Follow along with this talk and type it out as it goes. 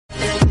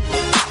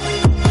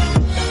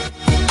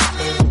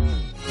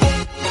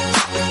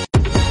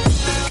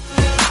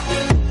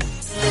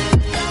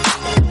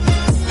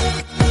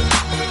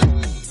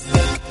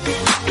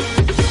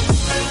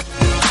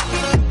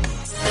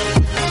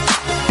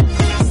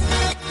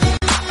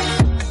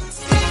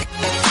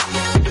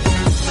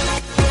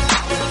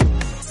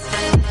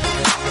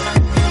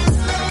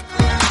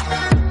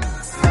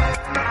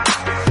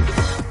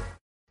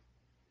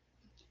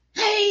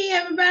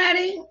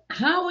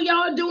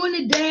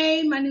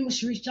with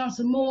Sharice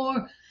Johnson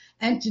Moore,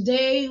 and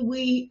today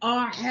we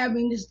are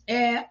having this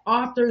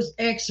Author's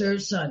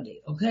Excerpt Sunday,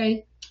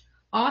 okay?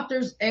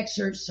 Author's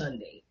Excerpt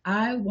Sunday.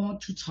 I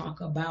want to talk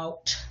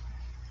about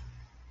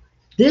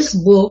this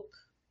book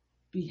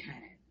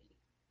behind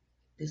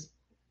me.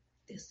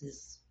 This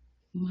is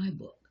my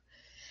book.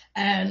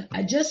 And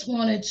I just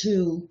wanted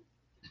to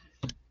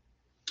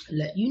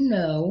let you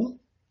know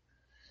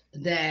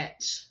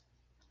that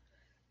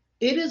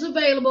it is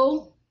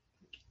available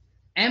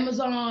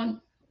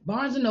Amazon,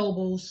 Barnes &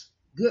 Nobles,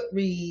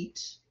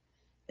 Goodreads.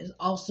 Is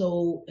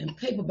also in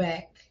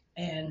paperback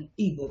and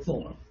ebook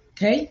form.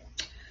 Okay?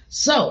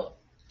 So,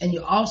 and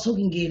you also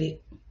can get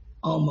it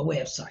on my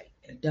website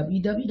at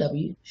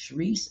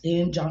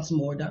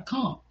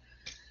www.sharicenjohnsonmoore.com.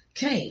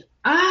 Okay,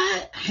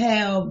 I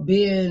have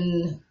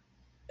been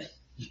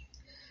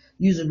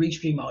using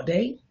Restream all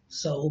day,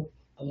 so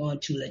I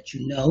want to let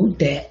you know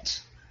that,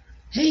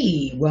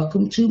 hey,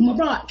 welcome to my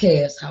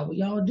broadcast. How are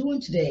y'all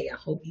doing today? I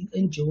hope you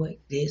enjoyed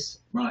this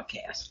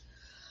broadcast.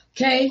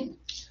 Okay,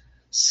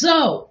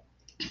 so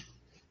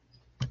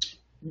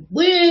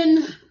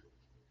when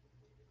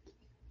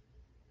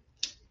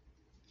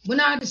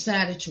I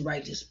decided to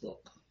write this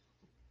book,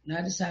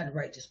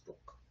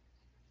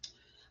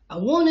 I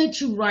wanted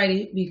to write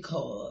it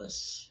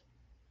because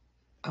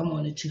I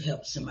wanted to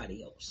help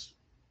somebody else.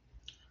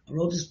 I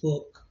wrote this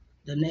book.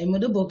 The name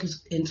of the book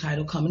is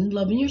entitled Coming and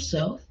Loving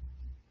Yourself,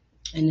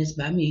 and it's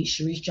by me,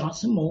 Sharice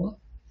Johnson Moore.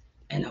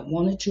 And I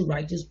wanted to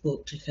write this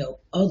book to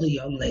help other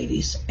young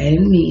ladies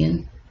and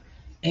men,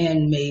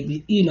 and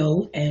maybe,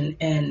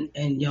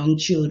 and young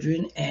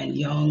children and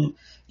young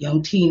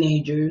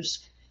teenagers,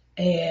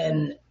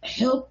 and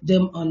help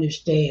them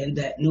understand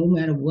that no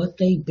matter what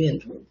they've been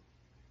through,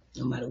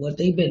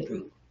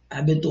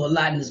 I've been through a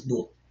lot in this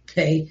book,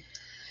 okay?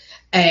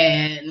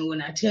 And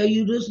when I tell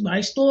you this,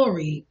 my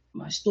story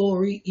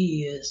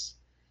is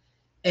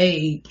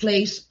a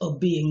place of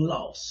being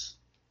lost.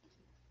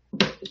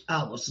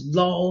 I was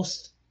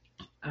lost.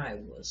 I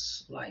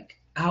was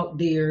like out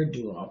there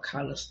doing all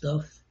kind of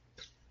stuff.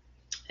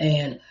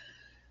 And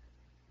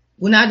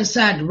when I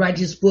decided to write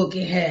this book,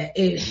 it had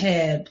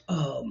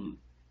how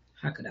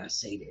could I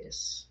say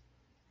this?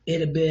 It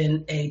had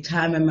been a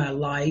time in my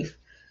life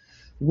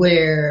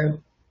where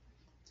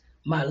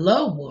my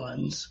loved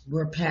ones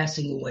were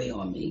passing away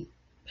on me,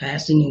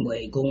 going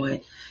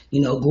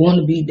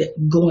to be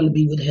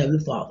with the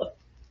Heavenly Father.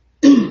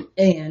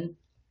 And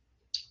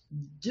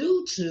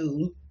due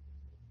to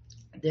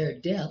their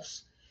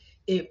deaths,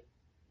 it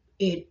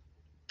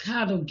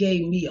kind of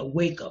gave me a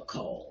wake-up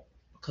call,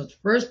 because the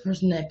first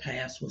person that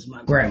passed was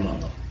my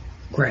grandmother.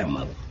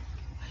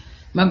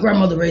 My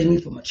grandmother raised me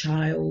from a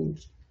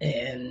child,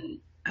 and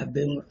I've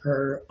been with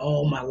her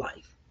all my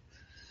life.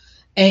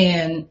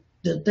 And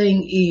the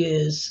thing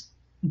is,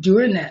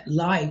 during that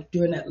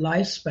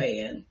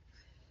lifespan,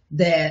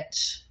 that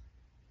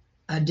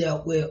I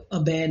dealt with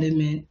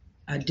abandonment,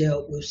 I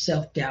dealt with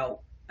self-doubt,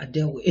 I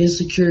dealt with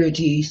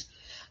insecurities,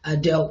 I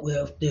dealt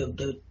with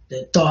the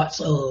thoughts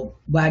of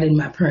why didn't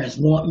my parents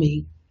want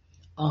me.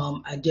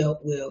 I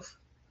dealt with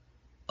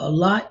a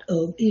lot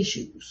of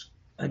issues.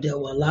 I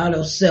dealt with a lot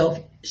of self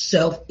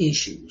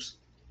issues.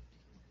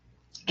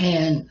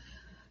 And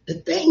the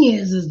thing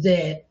is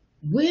that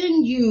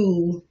when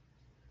you,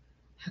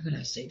 how can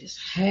I say this,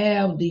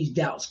 have these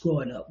doubts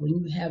growing up,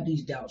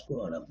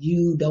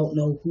 you don't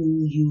know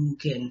who you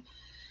can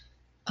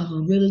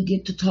really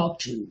get to talk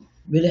to,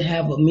 really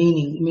have a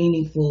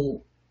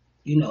meaningful,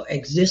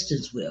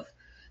 existence with,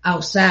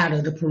 outside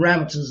of the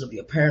parameters of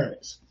your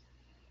parents.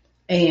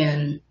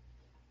 And,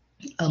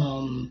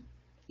 and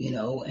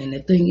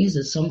the thing is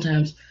that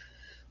sometimes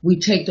we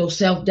take those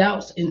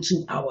self-doubts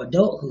into our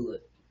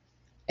adulthood,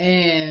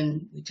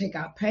 and we take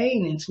our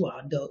pain into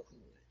our adulthood.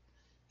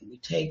 We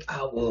take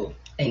our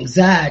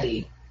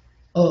anxiety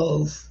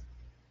of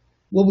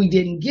what we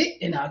didn't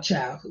get in our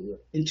childhood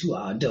into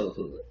our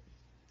adulthood.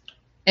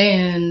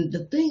 And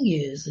the thing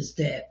is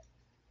that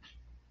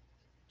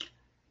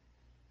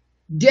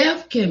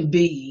death can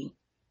be,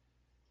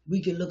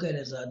 we can look at it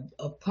as a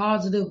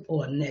positive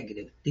or a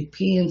negative.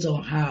 Depends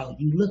on how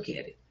you look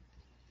at it.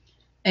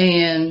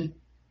 And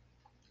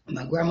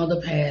my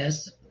grandmother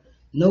passed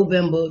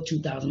November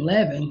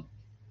 2011.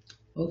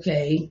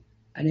 Okay,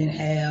 I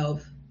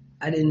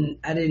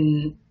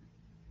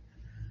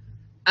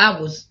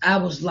was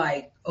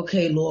like,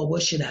 okay, Lord,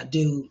 what should I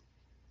do?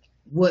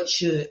 What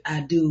should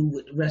I do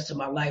with the rest of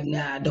my life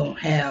now? I don't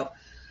have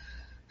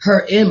her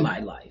in my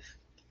life.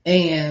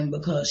 And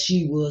because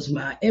she was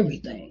my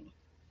everything.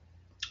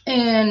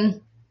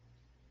 And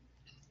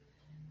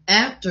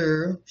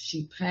after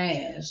she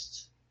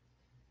passed,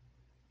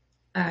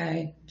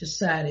 I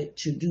decided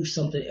to do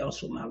something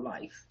else with my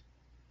life.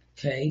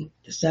 Okay?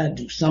 Decided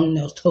to do something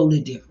else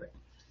totally different.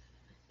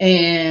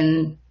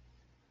 And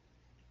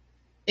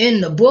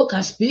in the book,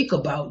 I speak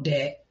about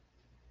that.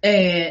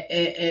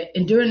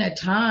 And during that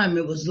time,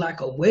 it was like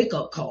a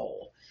wake-up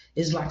call.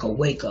 It's like a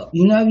wake-up.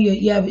 Have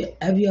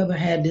you ever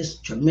had this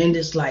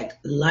tremendous, like,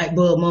 light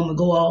bulb moment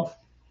go off?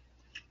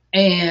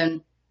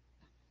 And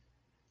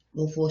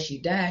before she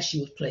died, she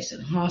was placed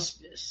in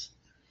hospice.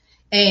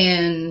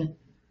 And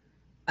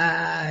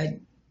I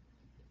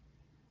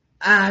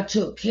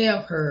took care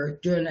of her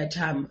during that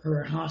time of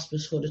her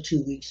hospice for the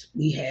 2 weeks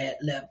we had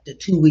left, the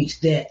 2 weeks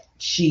that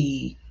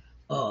she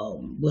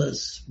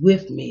was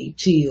with me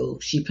till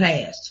she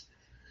passed.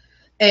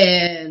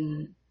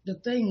 And the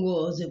thing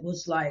was, it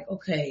was like,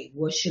 okay,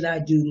 what should I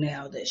do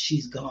now that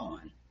she's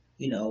gone?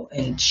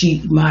 And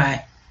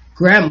my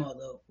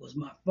grandmother was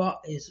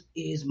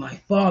is my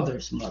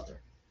father's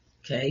mother.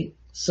 Okay,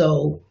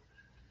 so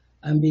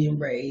I'm being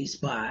raised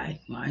by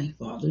my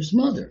father's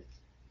mother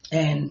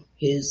and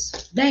his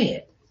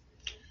dad.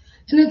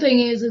 And the thing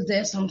is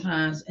that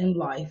sometimes in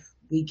life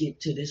we get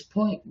to this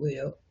point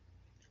where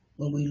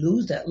when we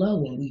lose that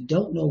loved one, we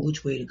don't know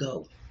which way to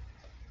go.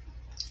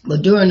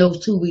 But during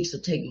those 2 weeks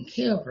of taking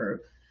care of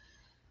her,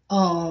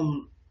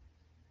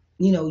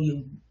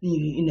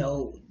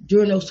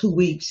 during those 2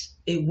 weeks,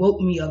 it woke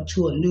me up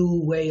to a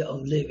new way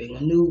of living,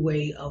 a new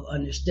way of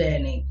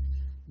understanding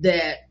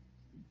that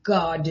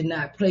God did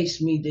not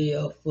place me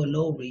there for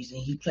no reason.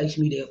 He placed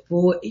me there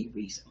for a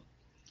reason.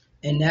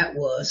 And that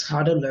was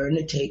how to learn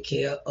to take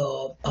care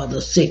of other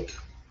sick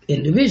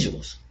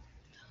individuals.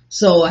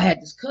 So I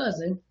had this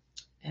cousin,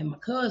 and my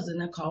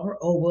cousin, I called her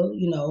over.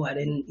 I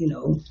didn't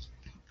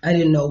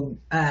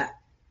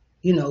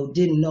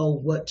know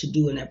what to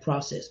do in that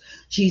process.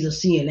 She's a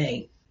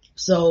CNA.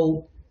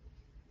 So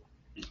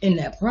in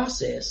that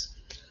process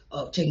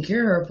of taking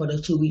care of her for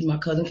those 2 weeks, my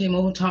cousin came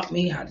over and taught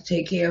me how to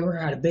take care of her,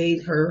 how to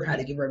bathe her, how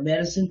to give her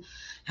medicine,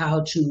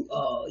 how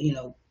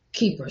to,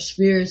 keep her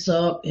spirits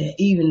up. And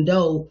even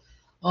though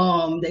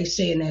they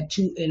say in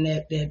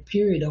that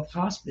period of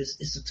hospice,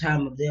 it's a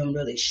time of them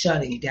really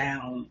shutting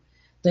down.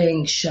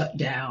 Things shut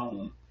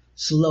down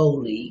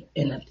slowly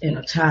in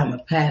a time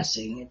of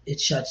passing.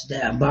 It shuts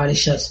down. Body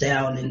shuts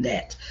down in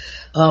that.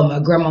 My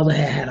grandmother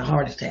had a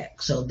heart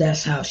attack, so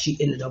that's how she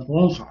ended up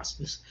on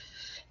hospice.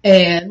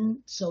 And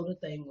so the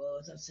thing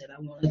was, I said,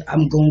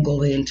 I'm going to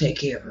go ahead and take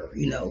care of her.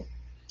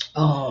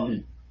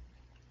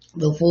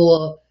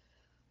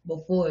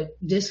 Before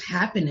this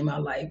happened in my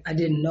life, I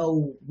didn't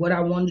know what I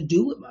wanted to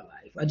do with my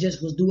life. I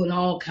just was doing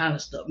all kind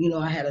of stuff.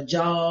 I had a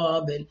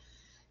job and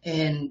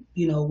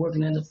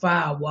working as a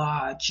fire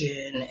watch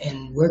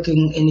and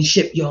working in the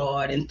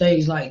shipyard and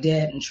things like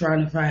that, and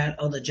trying to find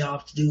other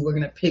jobs to do,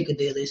 working at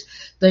Piccadilly's,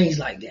 things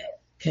like that.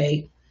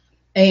 Okay.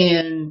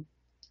 And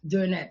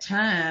during that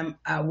time,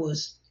 I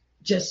was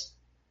just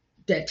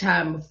that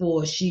time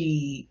before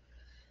she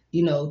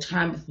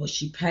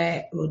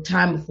passed, or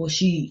time before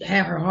she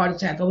had her heart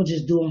attack, I was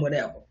just doing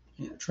whatever,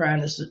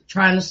 trying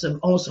to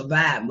on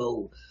survive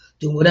mode,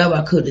 doing whatever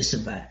I could to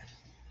survive.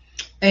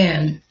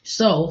 And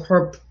so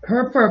her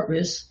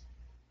purpose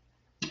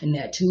in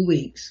that 2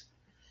 weeks,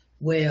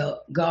 where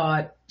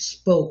God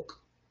spoke,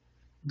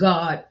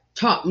 God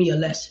taught me a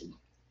lesson.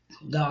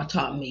 God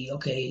taught me,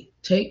 okay,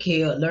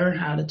 learn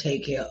how to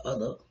take care of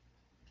other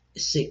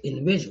sick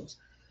individuals.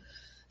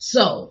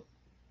 So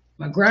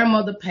my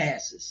grandmother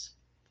passes.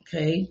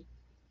 Okay,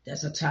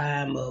 that's a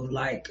time of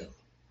like,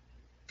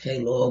 okay,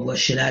 Lord, what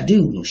should I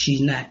do?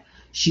 She's not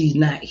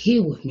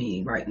here with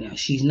me right now.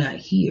 She's not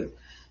here.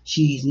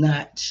 She's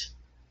not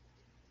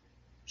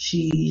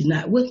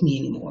with me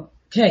anymore.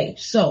 Okay,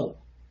 so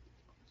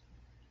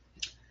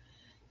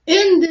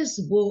in this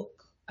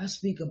book, I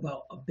speak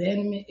about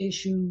abandonment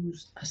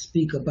issues. I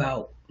speak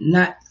about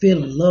not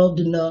feeling loved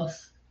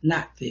enough,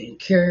 not feeling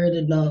cared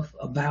enough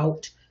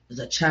about as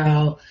a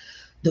child,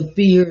 the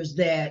fears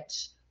that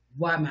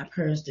why my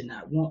parents did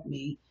not want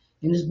me.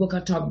 In this book, I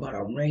talk about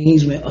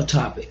arrangement of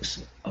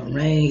topics.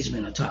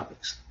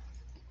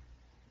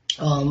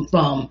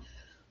 From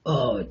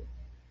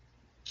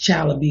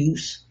child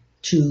abuse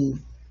to,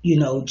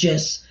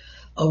 just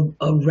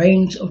a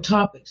range of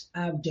topics.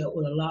 I've dealt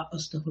with a lot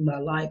of stuff in my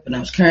life, and I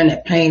was carrying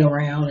that pain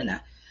around,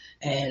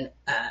 and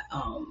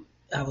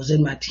I was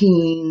in my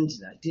teens,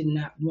 and I did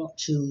not want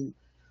to.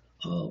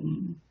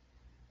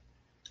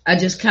 I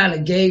just kind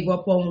of gave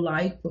up on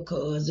life,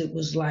 because it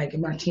was like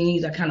in my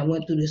teens, I kind of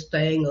went through this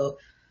thing of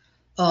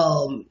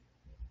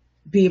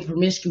being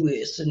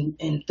promiscuous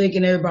and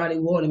thinking everybody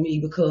wanted me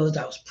because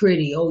I was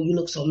pretty. Oh, you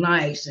look so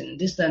nice, and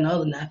this, that, and the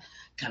other. And I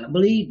kind of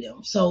believed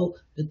them. So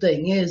the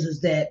thing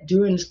is that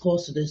during this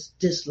course of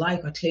this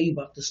life, I tell you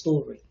about the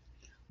story.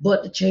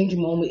 But the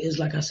changing moment is,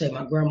 like I said,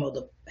 my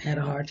grandmother had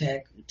a heart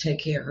attack, take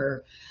care of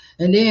her,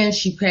 and then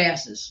she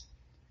passes.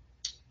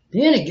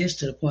 Then it gets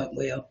to the point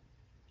where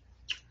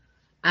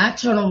I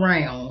turn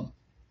around,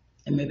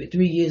 and maybe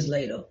 3 years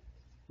later,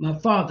 my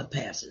father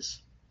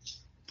passes.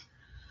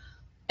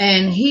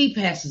 And he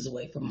passes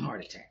away from a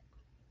heart attack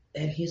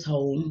at his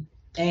home.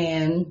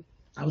 And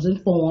I was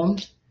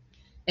informed.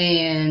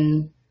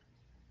 And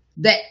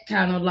that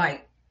kind of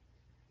like,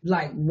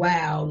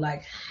 wow,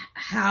 like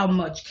how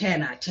much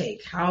can I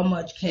take? How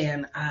much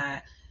can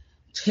I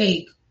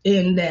take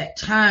in that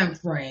time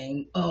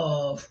frame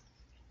of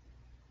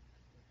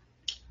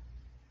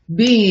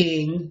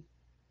being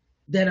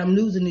that I'm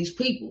losing these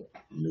people.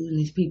 I'm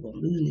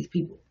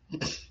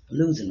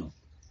losing them.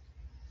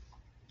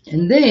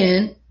 And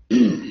then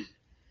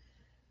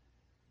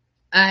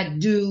I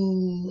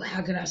do,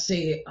 how can I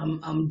say it?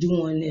 I'm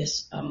doing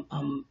this.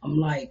 I'm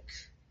like,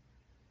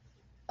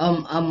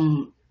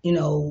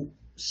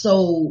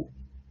 so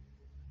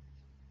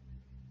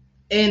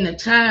in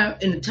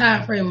the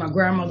time frame my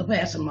grandmother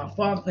passed and my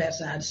father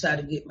passed, I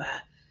decided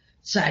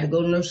to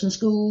go to nursing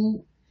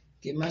school,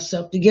 get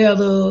myself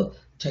together,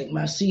 take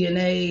my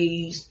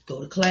CNAs,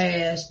 go to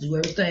class, do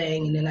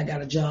everything, and then I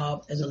got a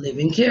job as a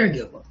living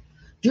caregiver.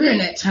 During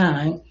that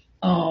time,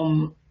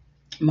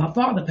 my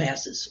father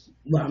passes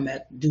while I'm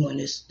at doing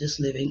this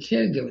living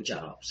caregiver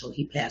job. So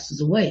he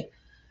passes away.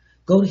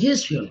 Go to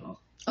his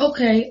funeral.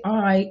 Okay,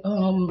 all right.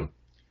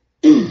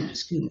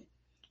 Excuse me.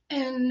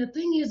 And the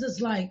thing is, it's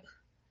like,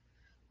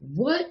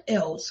 what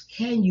else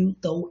can you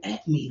throw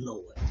at me,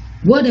 Lord?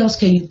 What else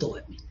can you throw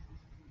at me?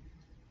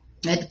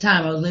 At the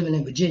time, I was living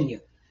in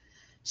Virginia.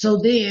 So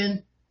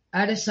then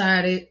I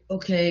decided,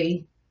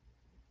 okay,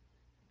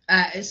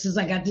 since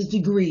I got this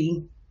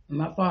degree, and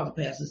my father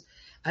passes,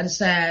 I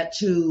decided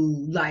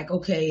to, like,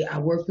 okay, I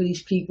work for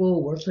these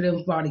people, work for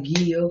them for about a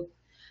year,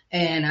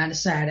 and I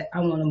decided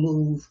I want to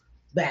move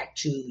back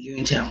to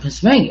Uniontown,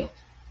 Pennsylvania.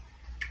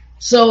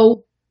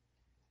 So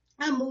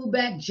I moved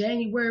back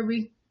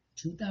January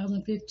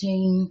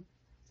 2015,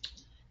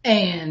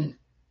 and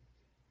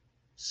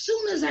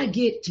soon as I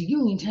get to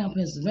Uniontown,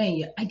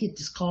 Pennsylvania, I get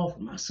this call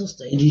from my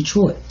sister in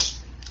Detroit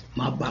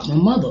about my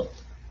mother.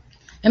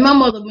 And my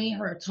mother, me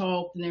and her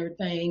talked and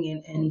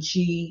everything, and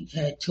she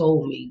had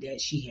told me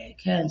that she had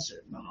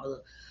cancer. My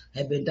mother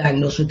had been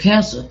diagnosed with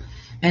cancer,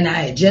 and I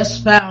had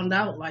just found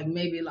out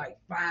maybe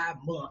 5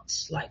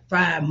 months,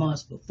 5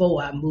 months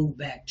before I moved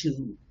back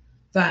to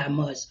 5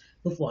 months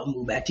before I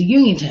moved back to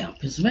Uniontown,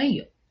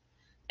 Pennsylvania.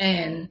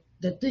 And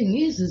the thing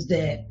is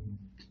that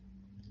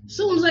as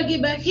soon as I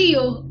get back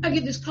here, I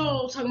get this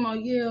call talking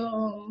about,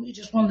 we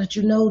just want to let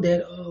you know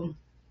that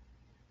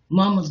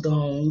Mama's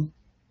gone.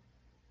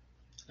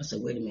 I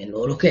said, wait a minute,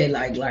 Lord, okay,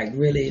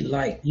 really,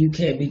 you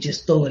can't be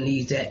just throwing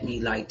these at me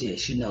like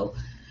this, And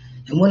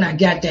when I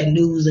got that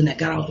news and I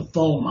got off the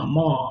phone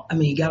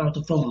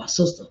with my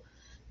sister,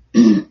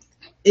 it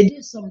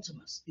did something to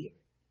my spirit.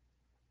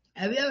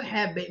 Have you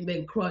ever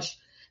been crushed?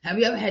 Have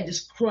you ever had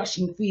this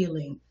crushing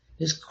feeling,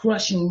 this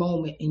crushing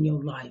moment in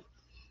your life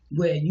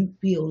where you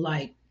feel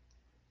like,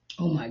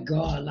 oh my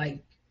God,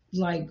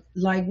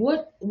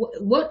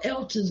 what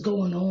else is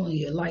going on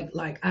here?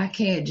 I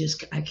can't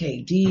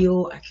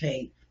deal, I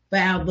can't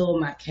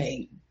fathom, I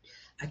can't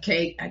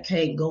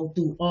go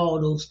through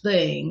all those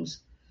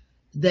things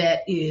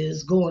that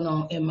is going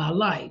on in my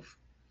life.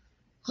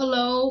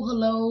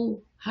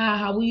 Hello, hi,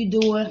 how are you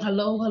doing?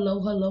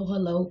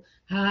 Hello.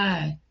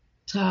 Hi,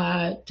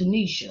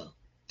 Tanisha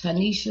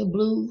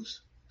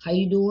Blues. How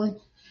you doing?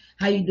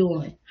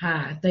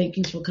 Hi, thank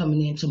you for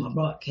coming into my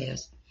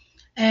broadcast.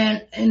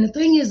 And the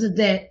thing is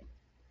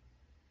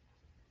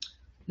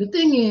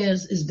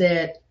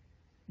that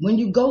when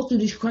you go through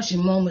these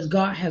crushing moments,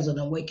 God has an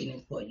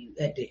awakening for you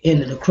at the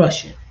end of the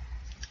crushing.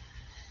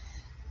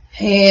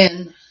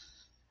 And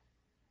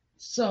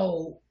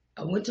so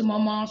I went to my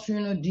mom's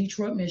funeral in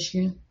Detroit,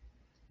 Michigan.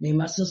 Me and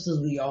my sisters,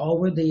 we all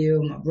were there,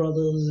 my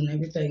brothers and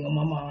everything on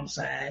my mom's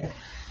side,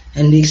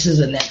 and nieces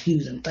and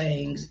nephews and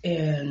things.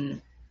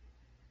 And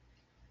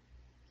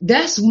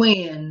that's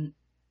when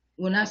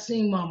I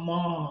seen my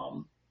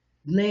mom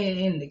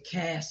laying in the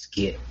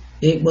casket,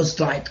 it was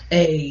like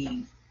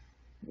a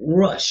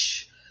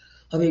rush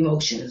of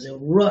emotions, a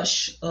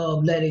rush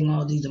of letting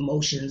all these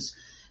emotions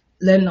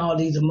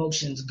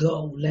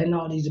go, letting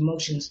all these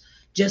emotions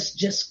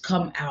just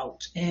come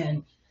out.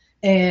 And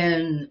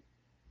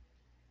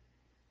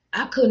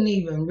I couldn't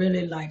even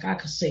really, I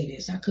could say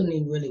this, I couldn't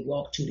even really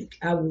walk to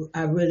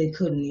I really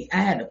couldn't. I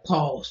had to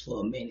pause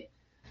for a minute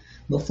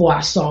before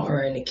I saw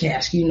her in the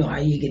casket. You know how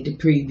you get the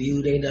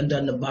preview, they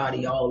done the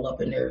body all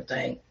up and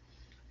everything.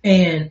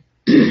 And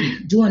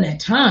during that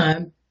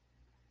time,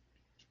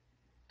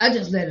 I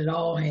just let it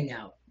all hang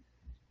out.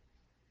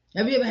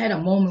 Have you ever had a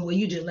moment where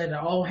you just let it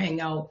all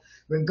hang out,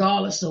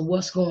 regardless of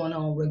what's going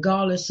on,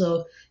 regardless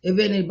of if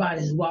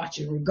anybody's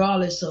watching,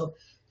 regardless of,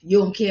 you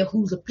don't care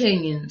whose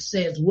opinion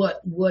says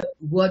what,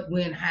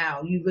 when,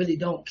 how. You really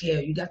don't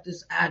care. You got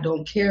this I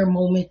don't care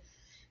moment,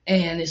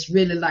 and it's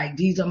really like,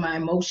 these are my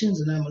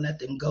emotions, and I'm gonna let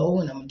them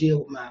go, and I'm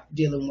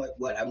dealing with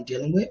what I'm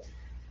dealing with.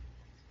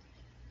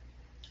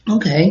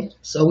 Okay,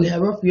 so we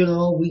have our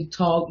funeral, we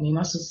talk, me and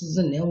my sisters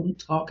and them, we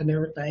talk and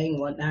everything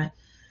and whatnot.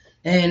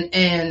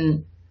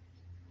 And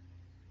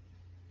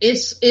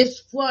it's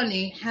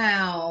funny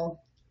how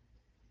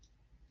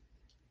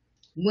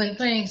when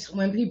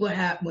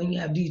you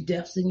have these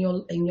deaths in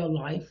your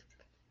life,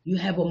 you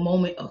have a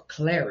moment of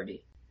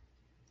clarity.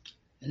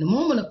 And the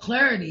moment of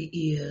clarity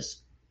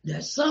is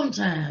that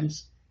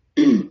sometimes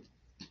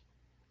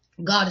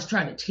God is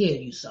trying to tell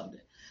you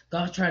something.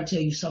 God's trying to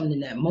tell you something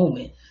in that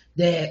moment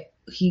that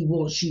He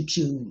wants you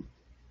to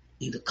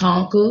either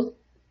conquer.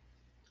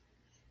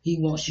 He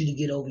wants you to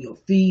get over your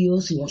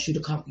fears. He wants you to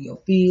conquer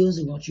your fears.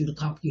 He wants you to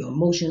conquer your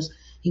emotions.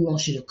 He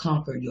wants you to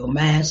conquer your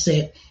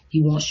mindset.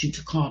 He wants you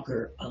to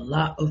conquer a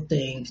lot of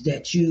things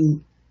that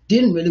you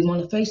didn't really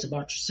want to face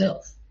about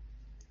yourself.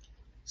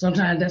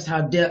 Sometimes that's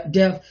how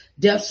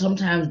death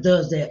sometimes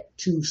does that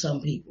to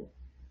some people.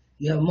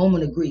 You have a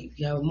moment of grief.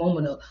 You have a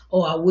moment of,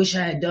 oh, I wish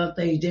I had done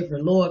things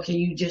different. Lord, can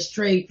you just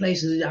trade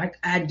places?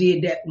 I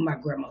did that with my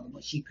grandmother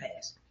when she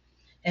passed.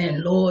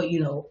 And Lord,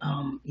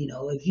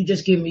 if you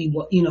just give me,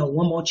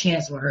 one more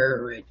chance for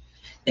her,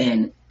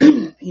 and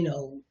and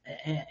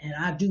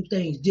I do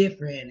things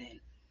different,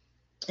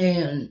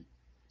 and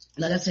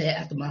like I said,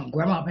 after my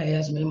grandma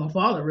passed, me and my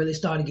father really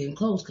started getting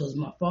close because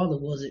my father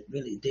wasn't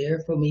really there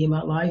for me in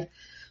my life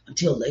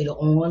until later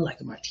on,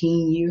 like in my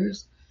teen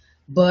years.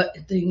 But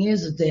the thing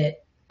is that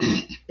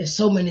there's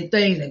so many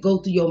things that go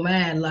through your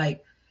mind,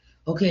 like,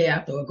 okay,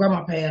 after a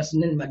grandma passed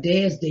and then my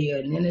dad's there,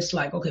 and then it's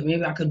like, okay,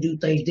 maybe I could do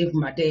things different.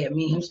 My dad,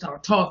 me and him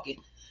start talking.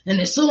 And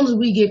as soon as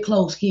we get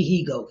close,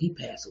 he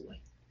passed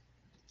away.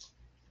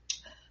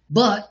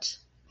 But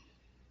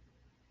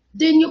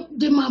then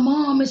my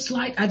mom, it's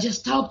like I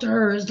just talked to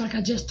her. It's like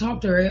I just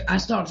talked to her. I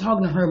started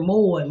talking to her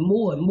more and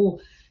more and more.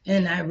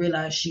 And I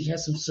realized she had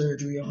some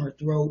surgery on her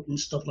throat and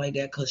stuff like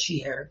that because she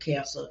had her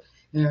cancer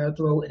in her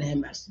throat and had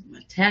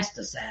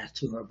metastasized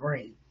to her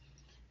brain.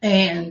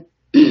 And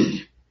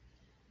it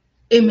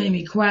made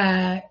me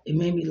cry. It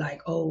made me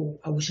like, oh,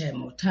 I wish I had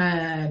more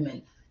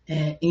time.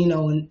 And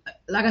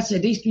like I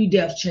said, these 3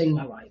 deaths changed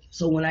my life.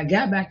 So when I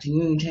got back to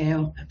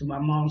Uniontown after my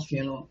mom's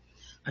funeral,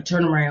 I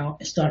turned around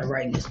and started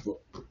writing this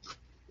book.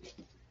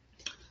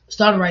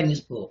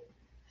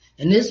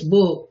 And this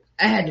book,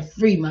 I had to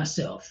free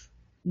myself.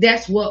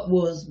 That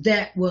was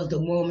the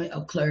moment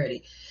of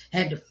clarity. I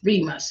had to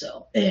free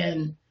myself.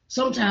 And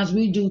sometimes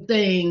we do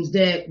things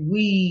that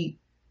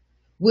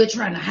we're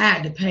trying to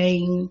hide the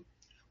pain.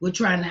 We're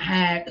trying to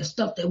hide the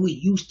stuff that we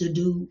used to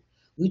do.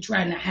 We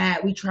want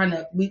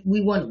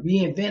to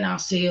reinvent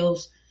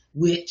ourselves,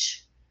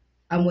 which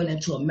I went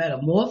into a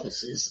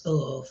metamorphosis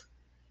of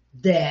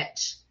that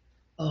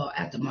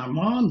after my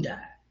mom died.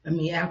 I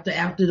mean,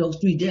 after those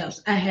 3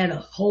 deaths, I had a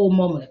whole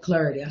moment of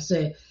clarity. I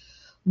said,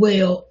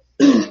 well,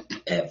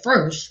 at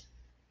first,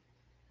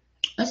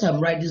 I said, I'm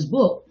writing this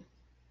book,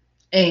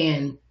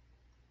 and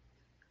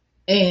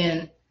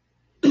I'm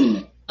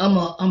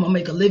gonna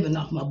make a living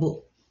off my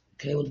book.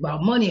 Okay, it was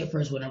about money at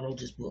first when I wrote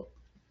this book.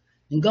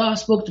 And God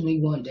spoke to me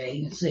one day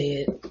and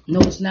said, no,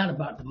 it's not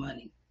about the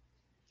money.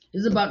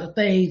 It's about the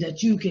things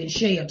that you can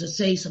share to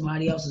save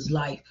somebody else's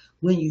life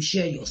when you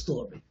share your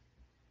story.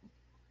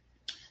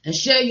 And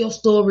share your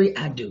story,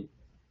 I do.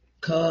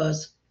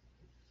 Because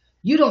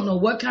you don't know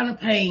what kind of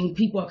pain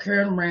people are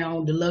carrying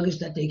around, the luggage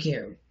that they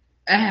carry.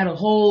 I had a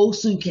whole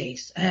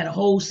suitcase. I had a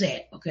whole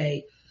set,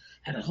 okay?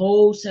 I had a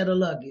whole set of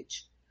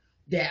luggage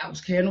that I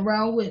was carrying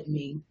around with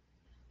me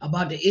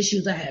about the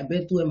issues I had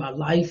been through in my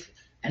life.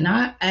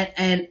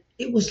 And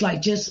it was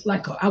like just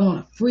like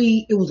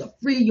it was a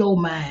free your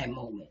mind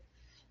moment.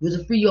 It was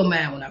a free your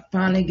mind when I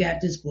finally got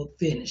this book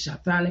finished. I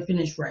finally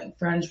finished writing,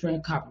 finally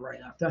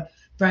copyright. I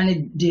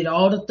finally did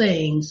all the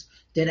things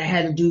that I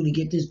had to do to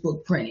get this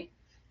book printed.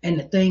 And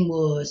the thing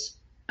was,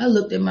 I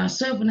looked at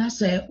myself and I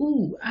said,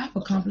 ooh, I've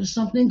accomplished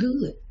something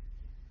good.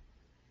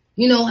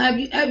 Have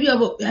you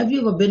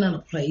ever been in a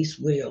place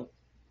where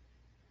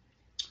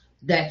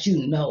that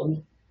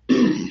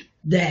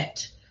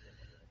that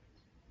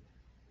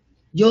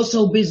you're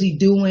so busy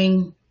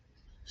doing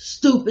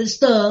stupid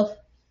stuff,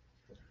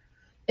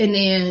 and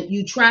then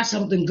you try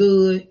something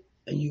good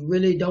and you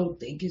really don't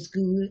think it's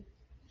good.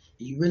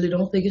 You really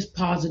don't think it's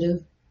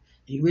positive.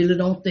 You really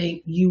don't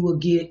think you will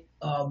get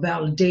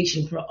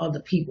validation from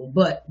other people.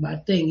 But my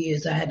thing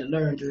is, I had to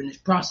learn during this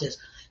process,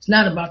 it's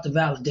not about the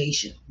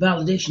validation.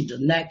 Validation does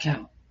not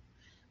count.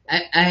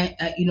 I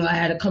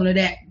had to come to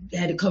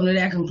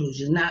that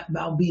conclusion. It's not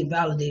about being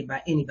validated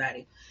by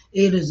anybody.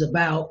 It is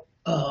about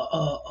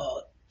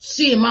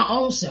seeing my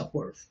own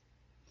self-worth,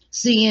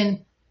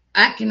 seeing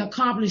I can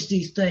accomplish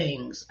these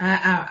things.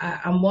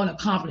 I want to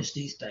accomplish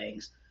these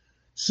things.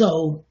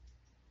 So,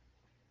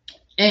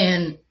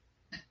 and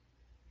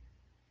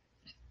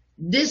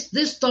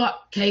this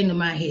thought came to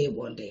my head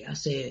one day. I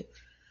said,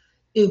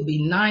 it would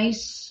be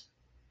nice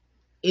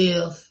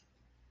if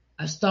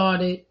I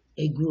started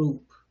a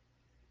group.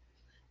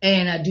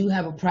 And I do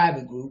have a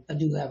private group.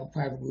 If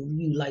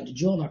you'd like to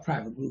join my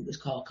private group, it's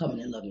called Coming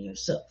and Loving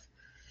Yourself.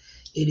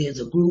 It is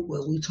a group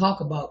where we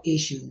talk about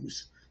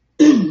issues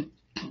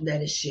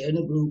that is shared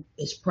in the group.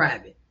 It's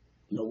private.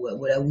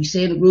 Whatever we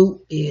say in the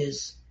group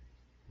is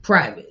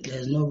private.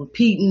 There's no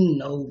repeating,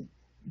 no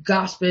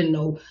gossiping,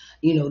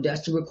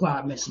 that's the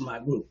requirements of my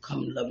group,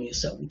 Coming and Loving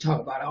Yourself. We talk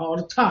about all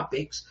the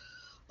topics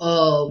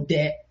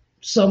that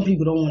some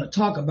people don't want to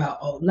talk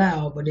about out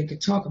loud, but they can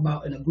talk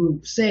about in a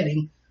group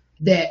setting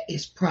that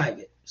is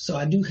private. So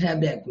I do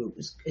have that group.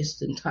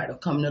 It's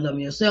entitled Coming and Loving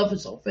Yourself.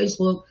 It's on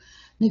Facebook.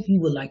 And if you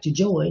would like to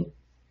join,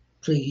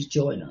 please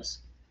join us.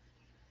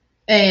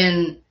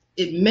 And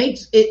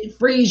it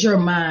frees your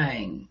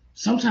mind.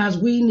 Sometimes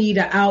we need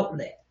an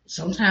outlet.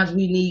 Sometimes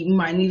we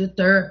might need a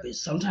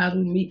therapist. Sometimes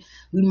we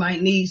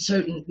might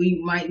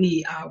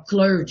need our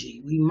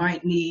clergy. We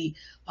might need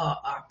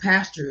our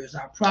pastors,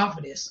 our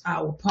prophets,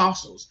 our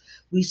apostles.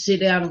 We sit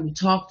down and we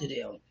talk to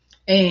them.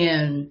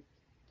 And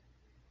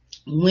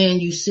when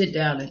you sit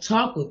down and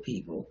talk with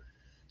people,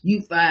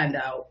 you find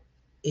out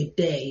if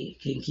they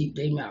can keep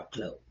their mouth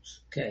closed.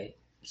 Okay.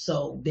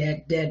 So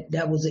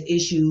that was an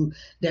issue,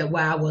 that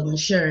why I wasn't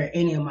sharing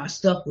any of my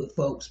stuff with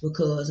folks,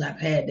 because I've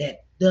had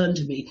that done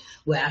to me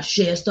where I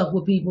share stuff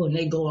with people and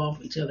they go off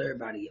and tell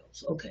everybody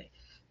else. Okay.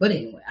 But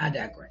anyway, I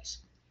digress.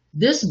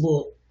 This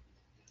book,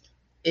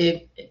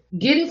 if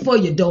get it for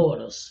your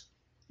daughters,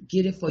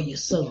 get it for your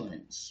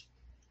sons.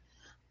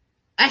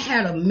 I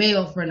had a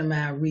male friend of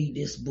mine read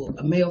this book.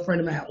 A male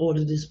friend of mine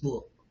ordered this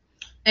book.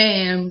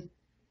 And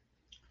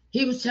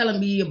he was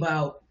telling me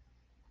about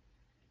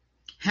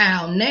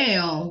how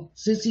now,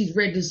 since he's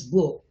read this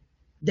book,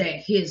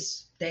 that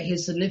his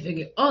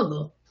significant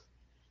other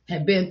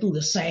had been through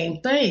the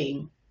same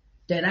thing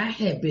that I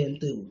had been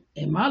through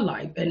in my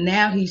life. And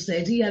now he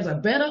says he has a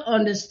better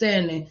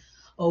understanding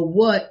of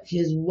why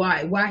his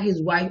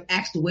wife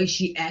acts the way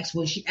she acts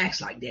when she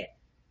acts like that.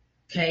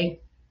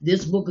 Okay?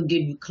 This book will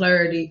give you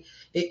clarity.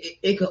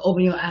 It could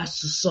open your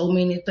eyes to so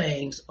many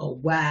things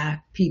of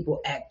why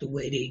people act the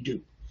way they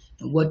do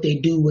and what they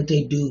do, when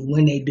they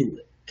do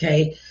it.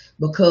 Okay?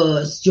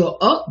 Because your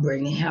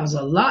upbringing has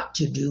a lot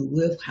to do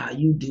with how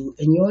you do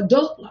in your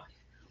adult life.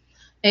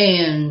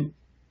 And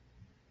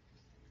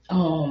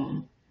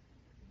one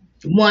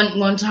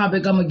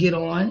topic I'm gonna get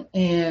on,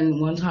 and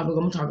one topic I'm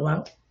gonna talk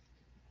about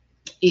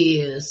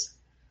is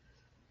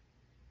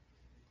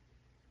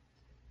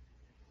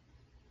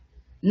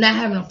not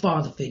having a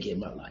father figure in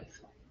my life.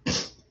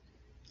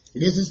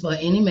 This is for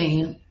any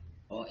man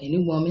or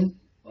any woman.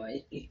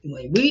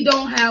 When we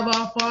don't have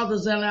our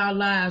fathers in our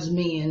lives,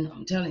 men,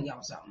 I'm telling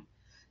y'all something,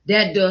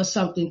 that does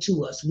something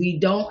to us. We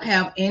don't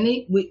have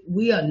any,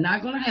 we are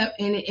not going to have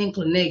any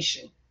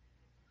inclination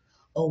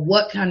of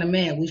what kind of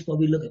man we're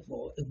supposed to be looking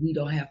for if we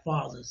don't have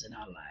fathers in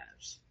our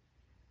lives.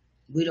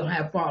 We don't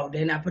have fathers.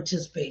 They're not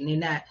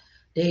participating.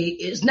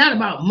 It's not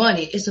about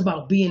money. It's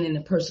about being in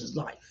a person's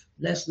life.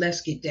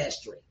 Let's get that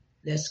straight.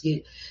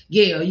 You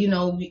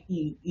know,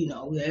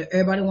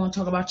 everybody want to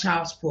talk about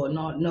child support.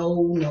 No,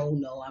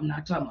 I'm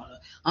not talking about that.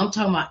 I'm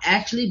talking about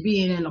actually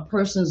being in a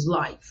person's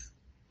life,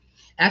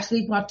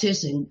 actually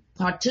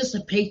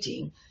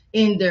participating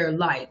in their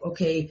life.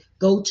 Okay,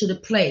 go to the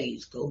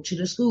plays, go to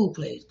the school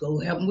plays, go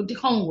help them with the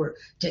homework,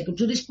 take them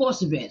to the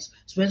sports events,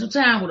 spend some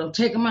time with them,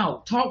 take them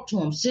out, talk to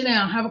them, sit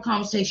down, have a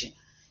conversation,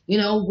 you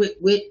know,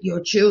 with your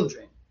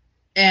children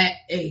at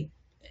a.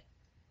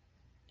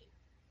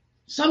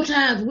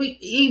 Sometimes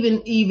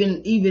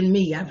even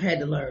me, I've had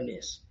to learn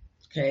this,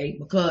 okay?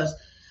 Because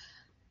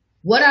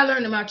what I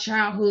learned in my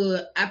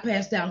childhood, I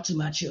passed down to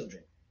my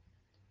children,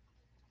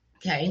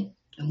 okay?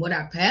 And what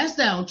I passed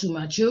down to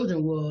my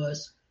children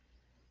was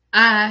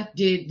I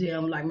did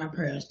them like my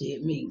parents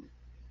did me.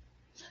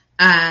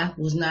 I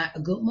was not a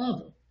good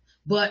mother,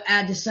 but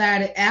I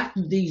decided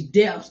after these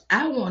deaths,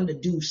 I wanted to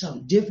do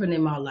something different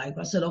in my life.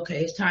 I said,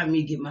 okay, it's time for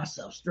me to get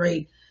myself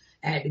straight.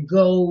 I had to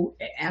go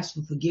and ask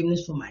for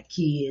forgiveness for my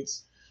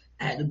kids.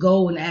 I had to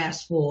go and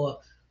ask for,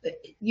 I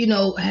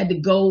had to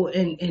go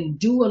and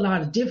do a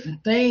lot of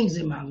different things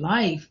in my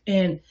life.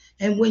 And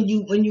when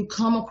you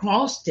come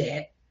across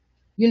that,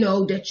 you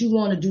know, that you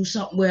want to do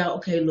something, well,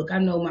 okay, look, I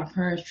know my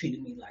parents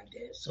treated me like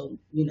that. So,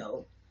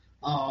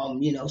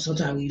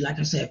 sometimes we, like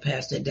I said,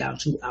 pass that down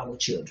to our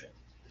children.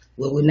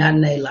 Well, we're not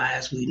in their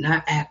lives. We're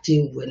not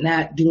active. We're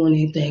not doing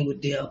anything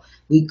with them.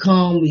 We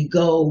come, we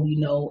go,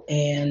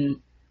 and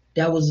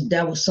that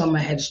was something I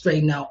had to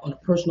straighten out on a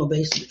personal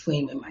basis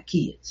between me and my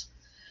kids.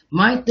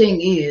 My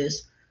thing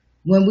is,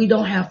 when we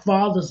don't have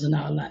fathers in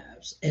our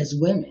lives as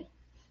women,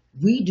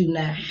 we do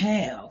not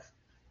have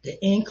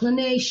the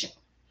inclination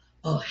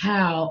of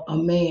how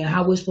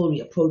we're supposed to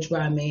be approached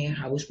by a man,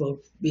 how we're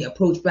supposed to be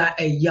approached by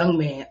a young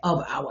man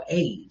of our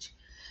age.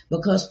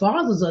 Because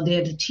fathers are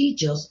there to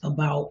teach us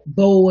about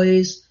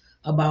boys,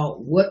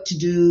 about what to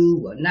do,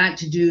 what not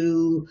to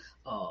do,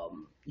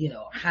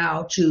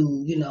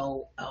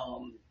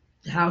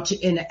 how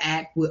to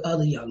interact with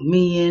other young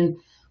men,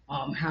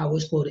 how we're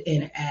supposed to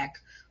interact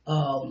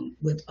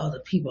with other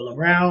people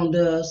around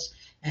us,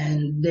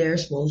 and they're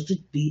supposed to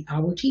be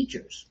our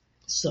teachers.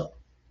 So,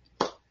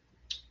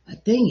 the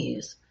thing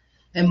is,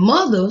 and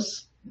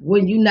mothers,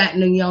 when you're not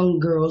in a young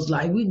girl's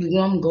life,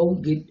 I'm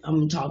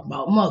gonna talk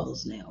about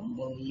mothers now.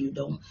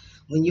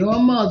 When you're a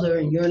mother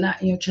and you're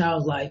not in your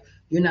child's life,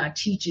 you're not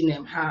teaching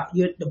them from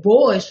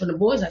the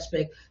boys'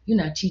 aspect, you're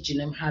not teaching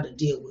them how to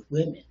deal with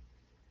women.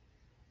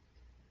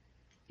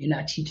 You're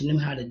not teaching them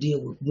how to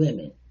deal with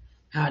women,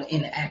 how to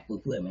interact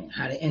with women,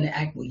 how to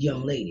interact with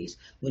young ladies.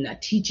 We're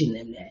not teaching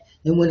them that.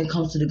 And when it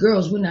comes to the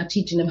girls, we're not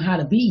teaching them how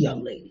to be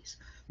young ladies.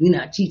 We're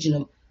not teaching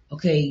them,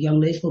 okay, young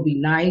ladies will be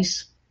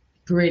nice,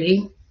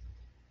 pretty,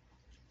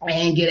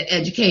 and get an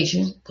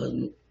education. Because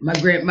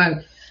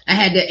I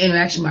had that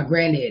interaction with my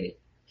granddaddy.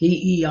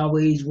 He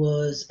always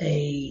was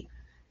an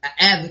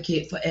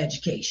advocate for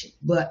education,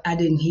 but I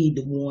didn't heed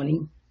the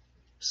warning.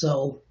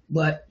 So,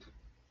 but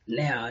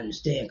now I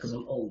understand because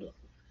I'm older.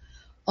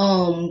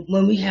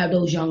 When we have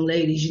those young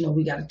ladies,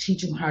 we got to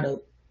teach them how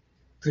to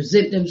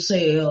present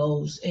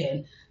themselves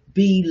and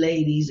be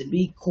ladies and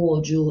be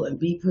cordial and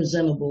be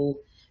presentable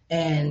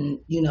And,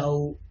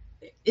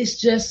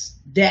 it's just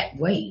that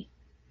way.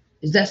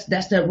 That's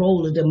that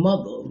role of the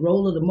mother.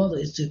 Role of the mother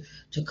is to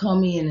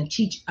come in and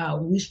teach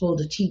we're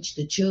supposed to teach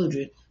the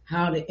children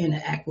how to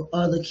interact with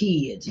other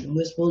kids. And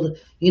we're supposed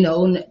to,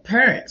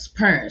 parents,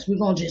 we're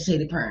going to just say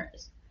the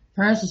parents.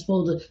 Parents are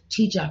supposed to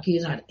teach our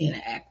kids how to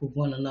interact with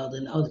one another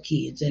and other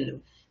kids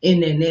in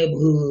their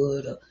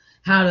neighborhood, or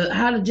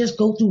how to just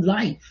go through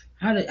life,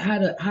 how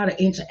to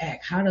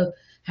interact, how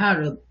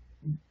to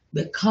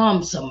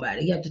become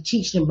somebody. You have to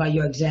teach them by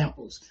your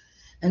examples.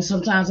 And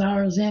sometimes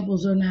our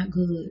examples are not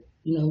good.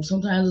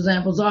 Sometimes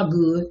examples are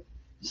good,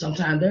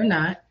 sometimes they're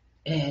not.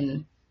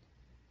 And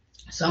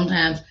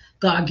sometimes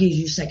God gives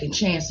you second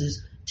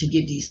chances to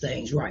get these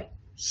things right.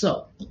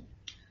 So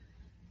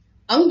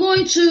I'm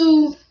going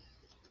to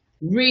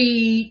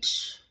read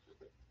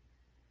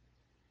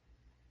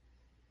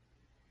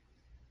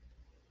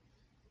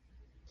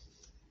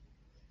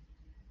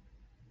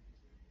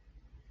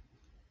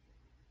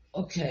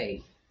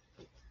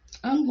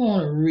I'm going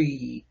to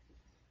read.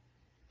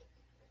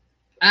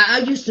 I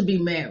used to be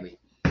married.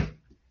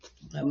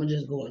 I'm going to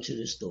just go into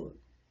this story.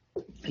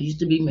 I used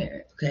to be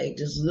married. Okay,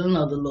 this is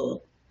another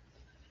little.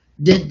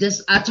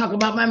 I talk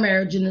about my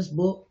marriage in this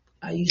book.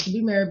 I used to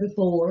be married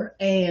before,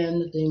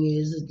 and the thing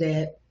is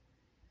that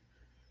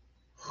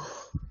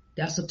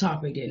that's a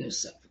topic in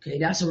itself. Okay,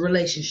 that's a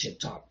relationship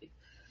topic,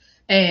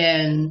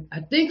 and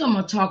I think I'm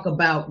going to talk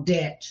about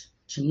that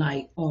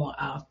tonight on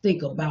our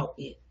Think About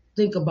It.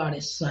 Think About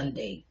It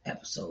Sunday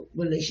episode,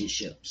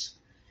 relationships.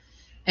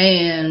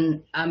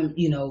 And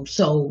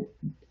so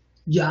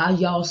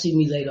y'all see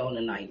me later on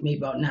tonight, maybe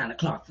about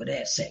 9:00 for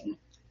that segment,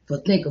 for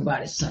Think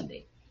About It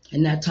Sunday.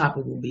 And that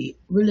topic will be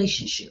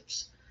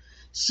relationships.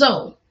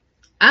 So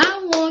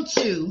I want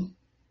you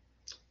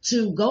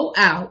to go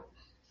out,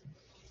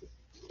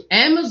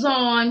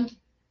 Amazon,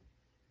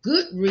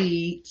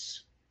 Goodreads,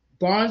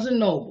 Barnes &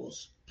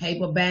 Nobles,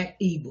 paperback,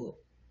 ebook,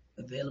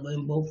 available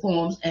in both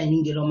forms, and you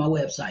can get it on my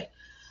website.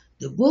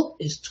 The book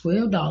is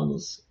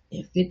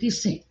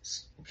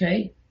 $12.50,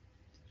 okay?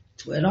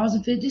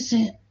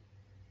 $12.50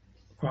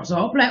 across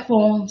all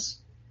platforms,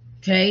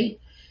 okay?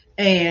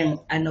 And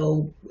I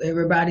know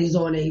everybody's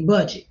on a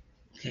budget,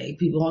 okay?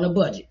 People on a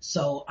budget.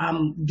 So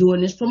I'm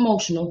doing this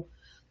promotional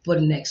for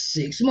the next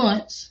 6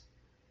 months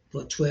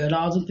for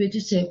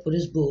 $12.50 for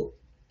this book.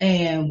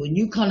 And when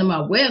you come to my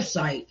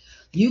website,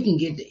 you can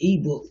get the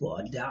ebook for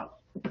 $1.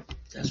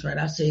 That's right,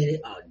 I said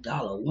it,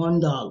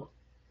 $1,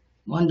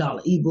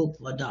 $1 ebook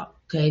for $1,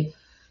 okay?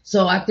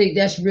 So I think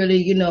that's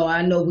really,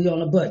 I know we're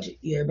on a budget.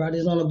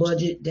 Everybody's on a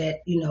budget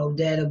that,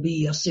 that'll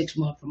be a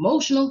 6-month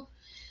promotional.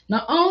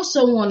 Now, I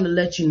also want to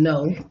let you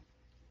know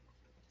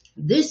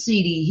this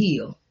CD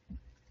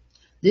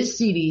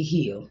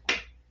here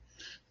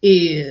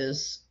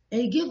is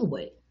a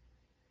giveaway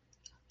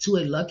to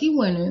a lucky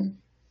winner.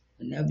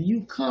 Whenever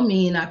you come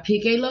in, I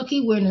pick a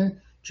lucky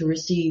winner to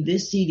receive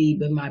this CD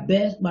by my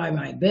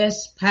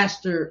best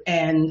pastor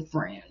and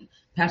friend,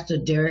 Pastor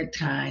Derek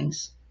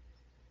Tynes,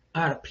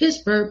 out of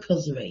Pittsburgh,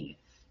 Pennsylvania.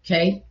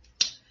 Okay.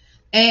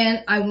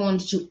 And I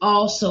wanted to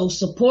also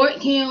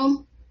support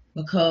him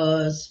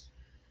because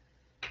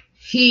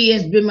he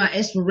has been my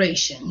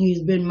inspiration.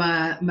 He's been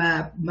my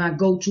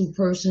go-to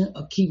person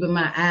of keeping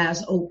my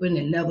eyes open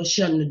and never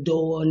shutting the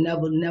door,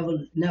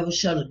 never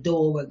shut a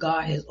door where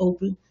God has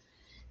opened.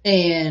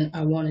 And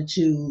I wanted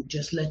to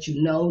just let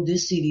you know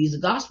this CD is a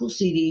gospel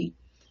CD.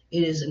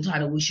 It is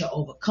entitled We Shall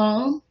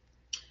Overcome.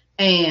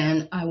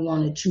 And I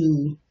wanted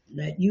to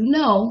let you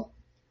know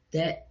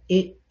that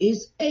it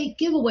is a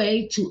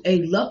giveaway to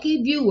a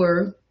lucky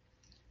viewer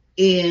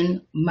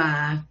in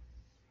my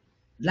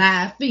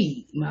live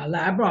feed, my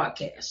live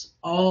broadcast,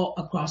 all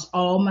across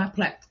all my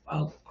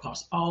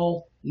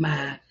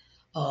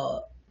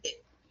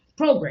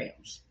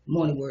programs.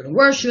 Morning Word and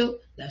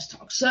Worship, Let's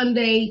Talk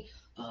Sunday,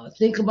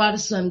 Think About It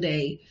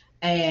Sunday,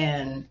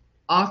 and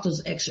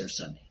Author's Excerpt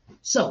Sunday.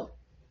 So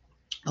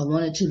I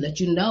wanted to let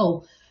you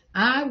know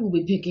I will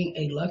be picking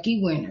a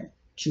lucky winner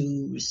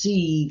to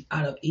receive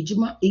out of each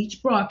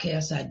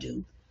broadcast I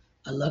do,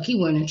 a lucky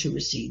winner to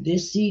receive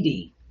this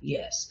CD.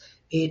 Yes,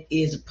 it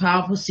is a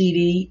powerful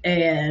CD,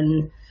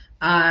 and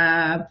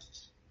I'm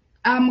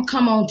gonna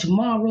come on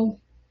tomorrow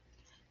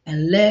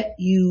and let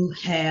you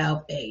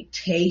have a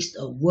taste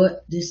of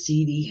what this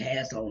CD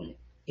has on it.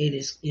 It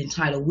is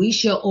entitled "We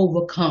Shall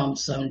Overcome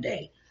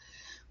Someday."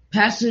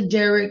 Pastor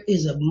Derek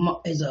is a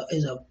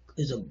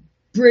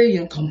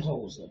brilliant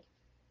composer,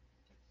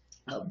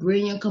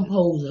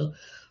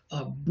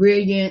 a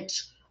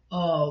brilliant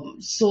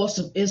source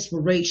of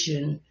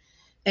inspiration,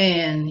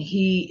 and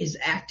he is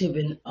active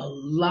in a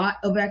lot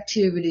of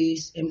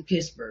activities in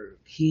Pittsburgh.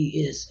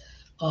 He is,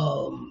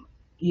 and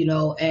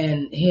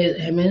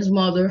him and his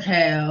mother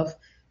have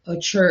a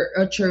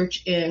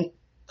church in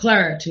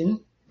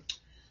Clairton,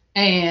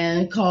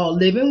 and called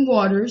Living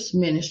Waters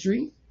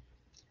Ministry,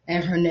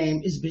 and her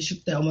name is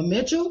Bishop Thelma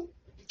Mitchell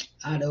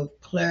out of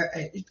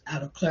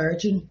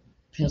Clairton,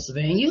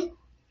 Pennsylvania,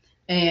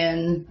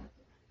 and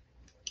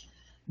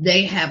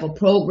they have a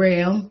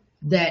program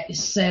that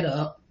is set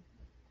up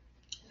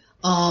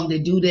They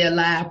do their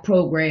live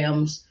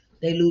programs.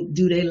 They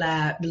do their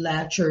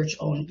live church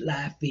on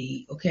live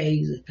feed.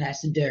 Okay,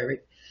 Pastor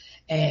Derek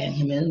and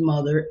him and his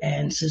mother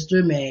and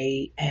Sister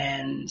May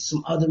and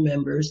some other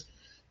members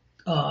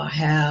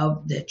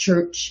have the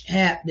church.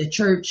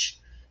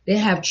 They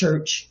have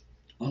church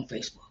on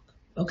Facebook.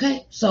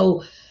 Okay,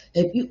 so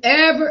if you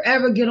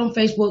ever get on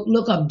Facebook,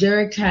 look up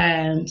Derek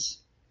Hines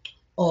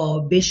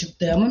or Bishop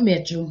Thelma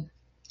Mitchell,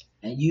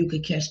 and you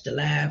can catch the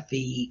live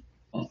feed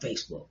on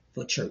Facebook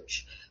for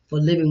church, for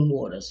Living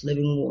Waters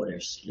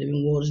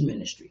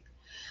Ministry.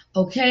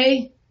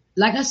 Okay,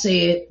 like I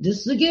said,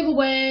 this is a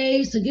giveaway.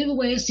 It's a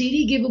giveaway, a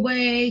CD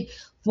giveaway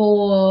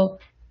for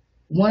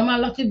one of my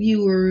lucky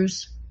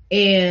viewers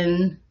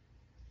in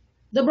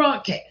the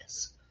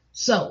broadcast.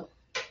 So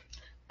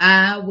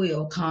I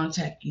will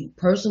contact you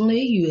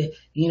personally.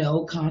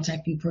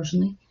 Contact you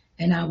personally,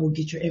 and I will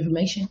get your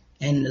information,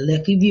 and the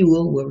lucky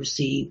viewer will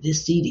receive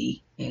this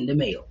CD in the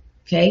mail.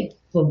 Okay,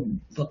 for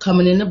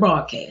coming in the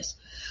broadcast.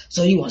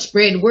 So you want to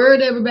spread the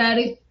word,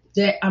 everybody,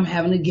 that I'm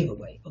having a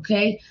giveaway.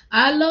 Okay,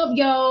 I love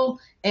y'all,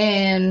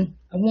 and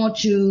I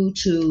want you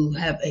to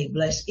have a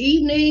blessed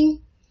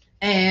evening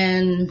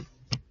and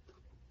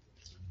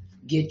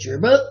get your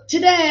book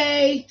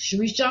today.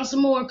 Sharice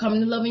Johnson Moore,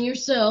 Coming to Loving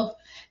Yourself,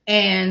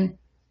 and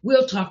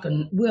we'll talk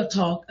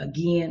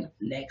again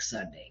next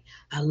Sunday.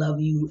 I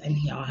love you, and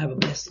y'all have a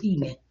blessed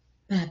evening.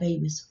 Bye,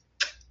 babies.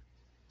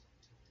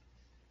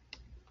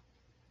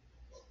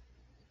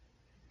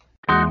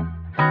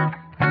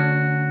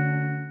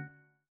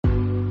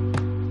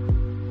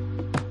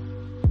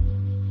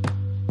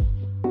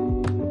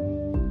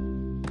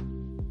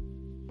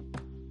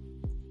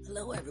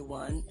 Hello,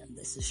 everyone.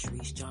 This is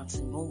Sharice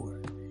Johnson Moore,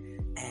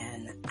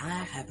 and I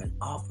have an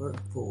offer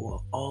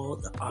for all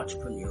the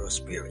entrepreneurial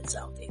spirits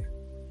out there.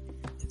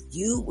 If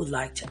you would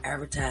like to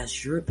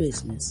advertise your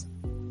business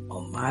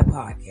on my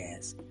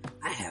podcast,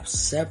 I have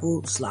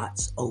several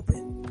slots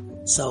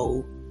open.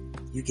 So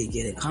you can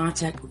get in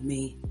contact with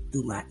me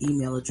through my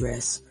email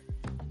address,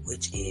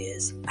 which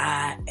is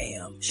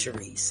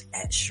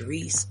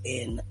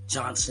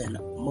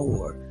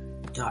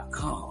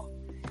IamSharice@ShariceNJohnsonMoore.com.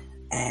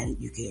 And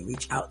you can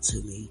reach out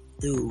to me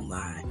through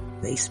my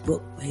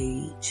Facebook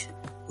page,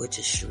 which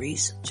is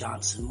Sharice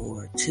Johnson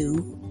Moore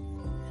 2.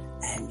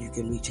 And you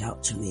can reach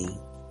out to me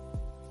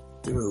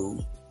through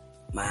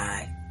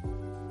my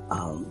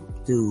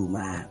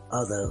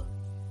other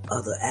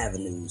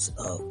avenues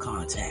of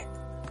contact,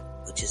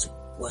 which is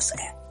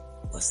WhatsApp.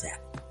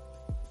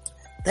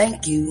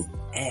 Thank you,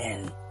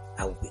 and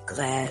I will be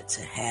glad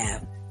to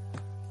have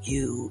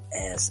you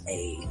as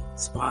a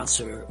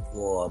sponsor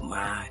for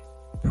my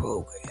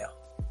program.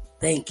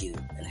 Thank you,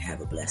 and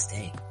have a blessed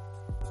day.